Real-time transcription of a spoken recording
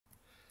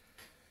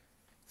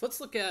So let's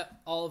look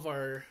at all of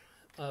our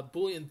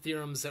Boolean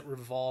theorems that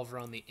revolve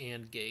around the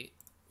AND gate.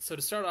 So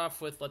to start off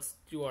with, let's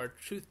do our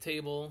truth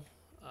table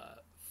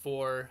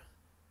for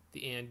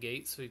the AND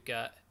gate. So we've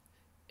got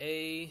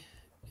A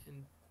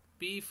and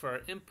B for our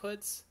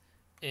inputs,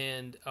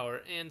 and our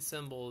AND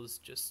symbol is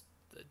just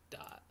the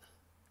dot.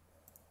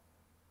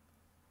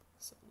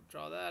 So we'll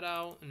draw that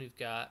out, and we've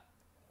got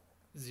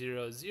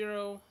 0,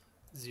 0,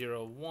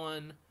 0,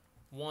 1,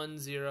 1,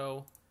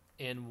 0,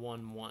 and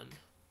 1, 1.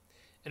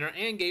 In our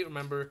AND gate,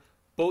 remember,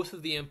 both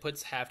of the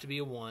inputs have to be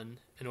a 1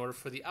 in order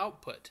for the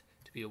output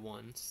to be a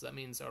 1. So that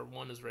means our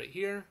 1 is right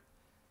here,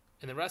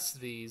 and the rest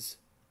of these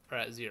are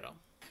at 0.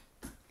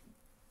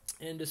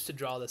 And just to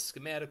draw this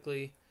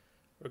schematically,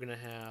 we're going to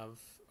have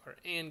our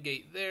AND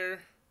gate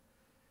there.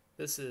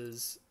 This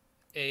is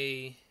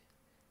A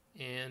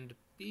and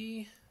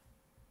B,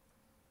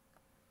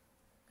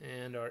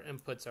 and our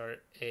inputs are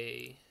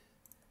A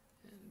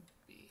and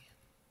B.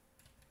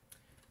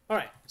 All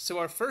right, so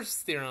our first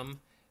theorem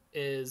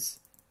is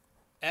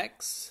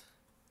x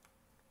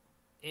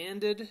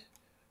ANDed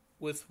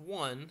with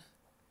 1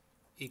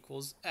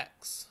 equals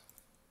x.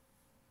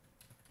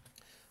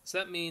 So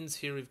that means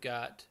here we've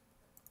got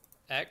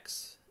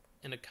x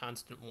and a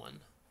constant 1.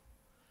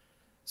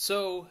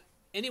 So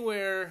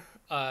anywhere,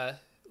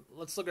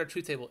 let's look at our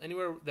truth table.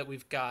 Anywhere that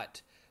we've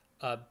got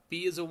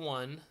b is a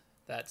 1,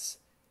 that's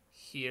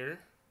here,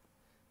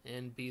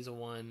 and b is a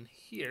 1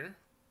 here.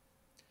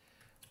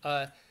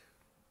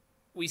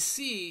 We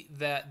see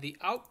that the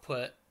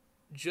output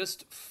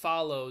just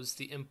follows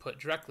the input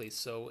directly.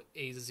 So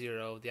A is a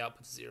 0, the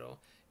output's 0.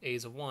 A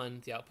is a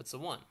 1, the output's a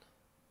 1.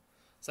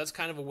 So that's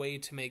kind of a way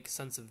to make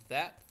sense of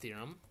that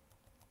theorem.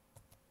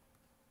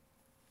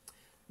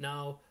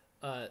 Now,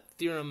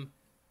 theorem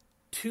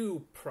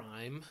 2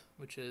 prime,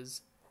 which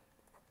is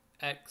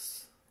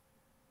x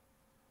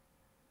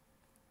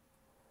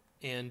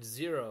and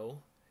 0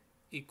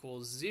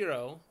 equals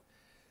 0.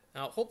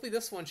 Now, hopefully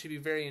this one should be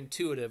very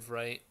intuitive,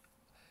 right?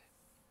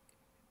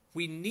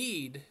 We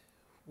need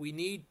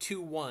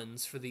 2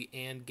 1s for the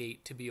AND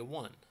gate to be a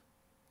 1,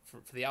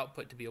 for the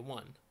output to be a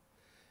 1.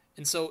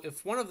 And so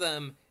if one of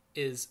them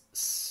is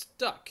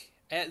stuck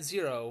at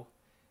 0,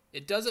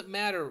 it doesn't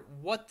matter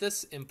what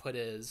this input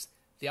is,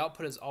 the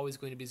output is always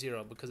going to be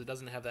 0 because it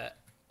doesn't have that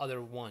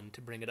other 1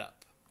 to bring it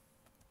up.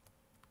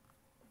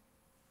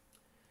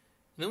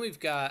 And then we've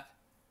got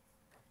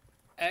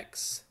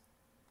x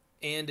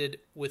ANDed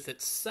with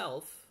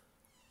itself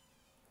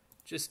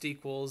just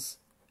equals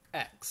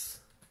x.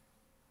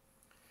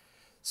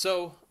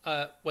 So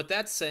what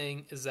that's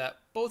saying is that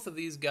both of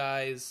these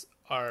guys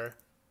are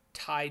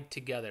tied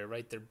together,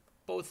 right? They're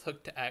both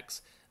hooked to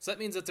x. So that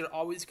means that they're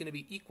always going to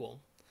be equal.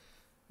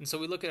 And so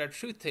we look at our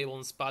truth table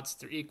and spots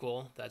they're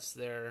equal. That's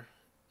there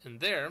and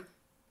there.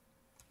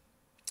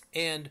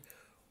 And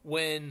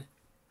when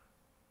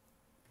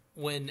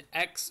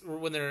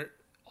they're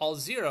all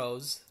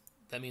zeros,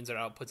 that means our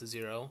output's a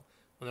 0.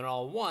 When they're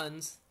all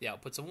 1s, the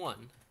output's a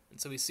 1. And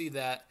so we see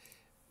that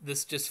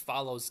this just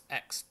follows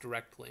x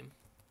directly.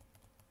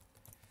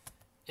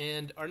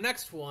 And our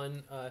next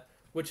one,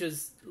 which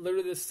is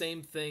literally the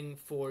same thing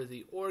for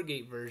the OR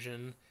gate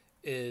version,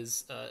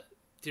 is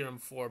theorem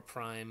 4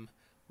 prime,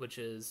 which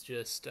is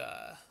just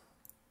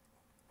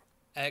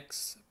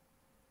x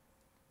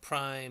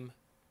prime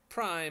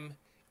prime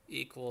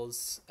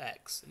equals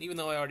x. And even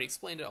though I already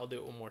explained it, I'll do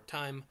it one more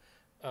time.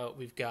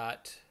 We've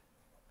got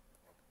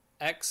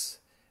x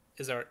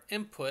is our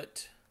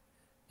input,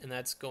 and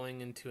that's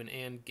going into an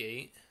AND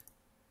gate.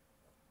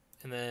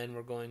 And then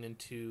we're going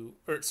into,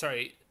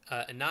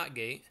 a NOT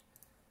gate,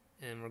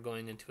 and we're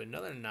going into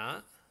another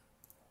NOT,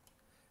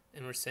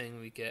 and we're saying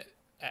we get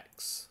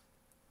x.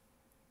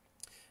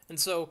 And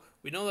so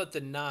we know that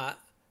the NOT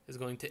is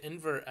going to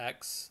invert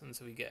x, and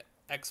so we get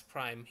x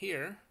prime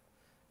here,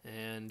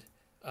 and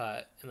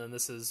then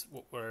this is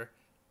what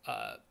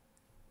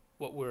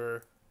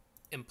we're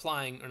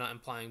implying, or not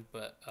implying,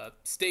 but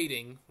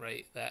stating,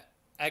 right? That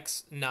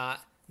x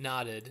not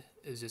knotted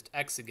is just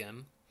x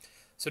again.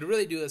 So to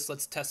really do this,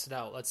 let's test it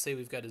out. Let's say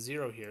we've got a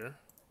 0 here,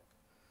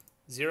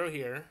 0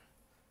 here,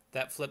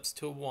 that flips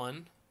to a 1,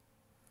 and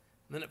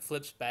then it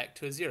flips back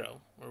to a 0,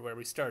 or where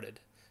we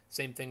started.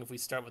 Same thing if we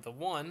start with a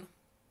 1,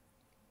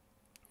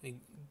 we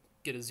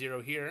get a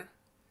 0 here,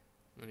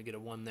 and we get a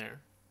 1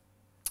 there.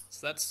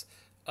 So that's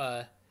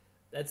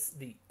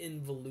the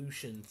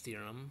involution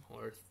theorem,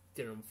 or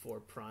theorem 4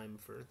 prime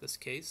for this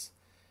case.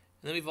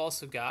 And then we've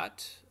also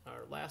got,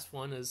 our last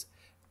one is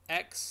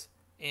x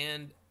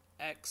and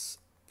x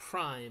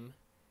prime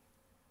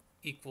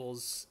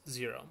equals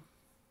 0.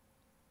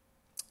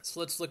 So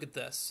let's look at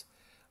this.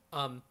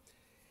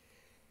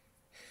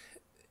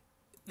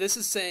 This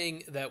is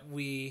saying that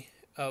we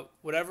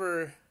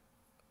whatever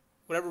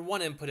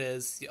one input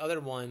is, the other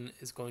one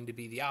is going to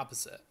be the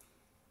opposite.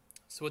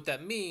 So what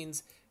that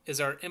means is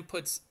our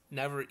inputs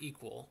never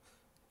equal.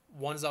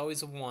 One is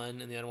always a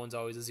 1 and the other one's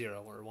always a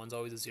 0, or one's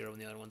always a 0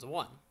 and the other one's a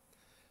 1.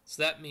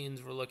 So that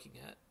means we're looking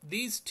at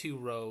these two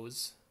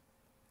rows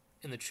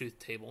in the truth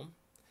table,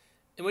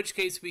 in which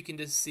case we can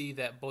just see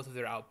that both of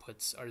their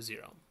outputs are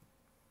 0.